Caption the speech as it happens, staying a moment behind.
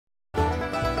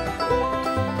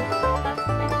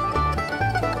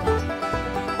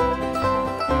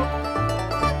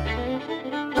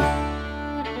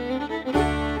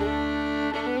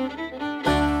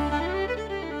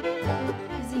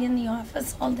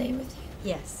all day with you?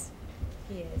 Yes,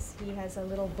 he is. He has a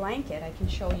little blanket I can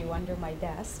show you under my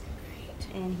desk.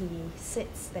 Great. And he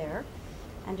sits there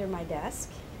under my desk.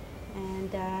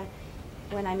 And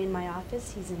when I'm in my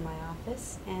office, he's in my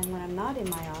office. And when I'm not in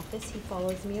my office, he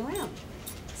follows me around.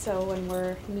 So when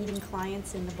we're meeting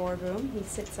clients in the boardroom, he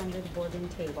sits under the boardroom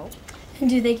table. And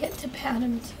do they get to pat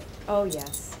him too? Oh,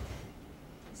 yes.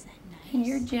 Is that nice? And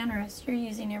you're generous. You're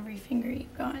using every finger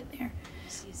you've got there.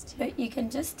 But you can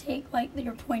just take like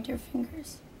your pointer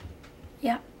fingers.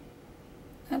 Yeah,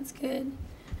 that's good.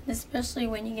 And especially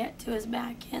when you get to his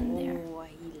back end there. Oh,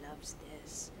 he loves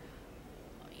this.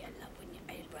 Oh, yeah, I love when you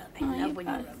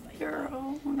rub my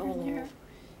girl over there.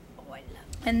 Oh, I love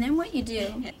it. And then what you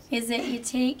do is that you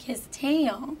take his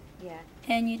tail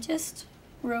and you just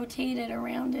rotate it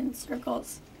around in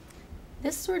circles.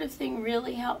 This sort of thing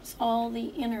really helps all the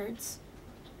innards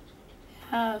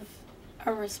have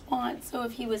a response. So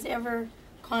if he was ever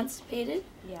constipated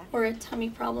or had tummy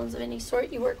problems of any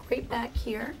sort, you work right back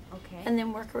here and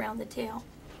then work around the tail.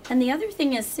 And the other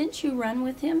thing is, since you run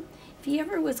with him, if he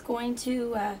ever was going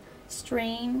to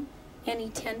strain any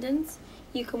tendons,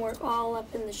 you can work all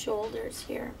up in the shoulders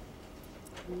here.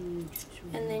 And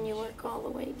then you work all the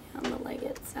way down the leg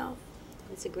itself.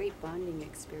 It's a great bonding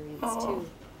experience, too.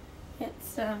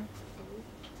 It's,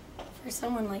 for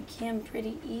someone like him,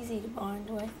 pretty easy to bond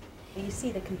with. You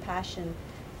see the compassion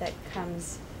that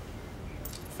comes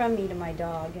from me to my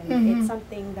dog, and it's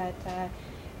something that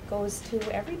goes to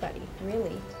everybody,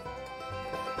 really.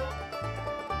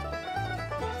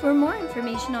 For more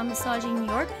information on massaging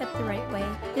your pet the right way,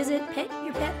 visit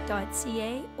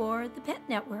petyourpet.ca or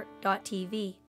thepetnetwork.tv.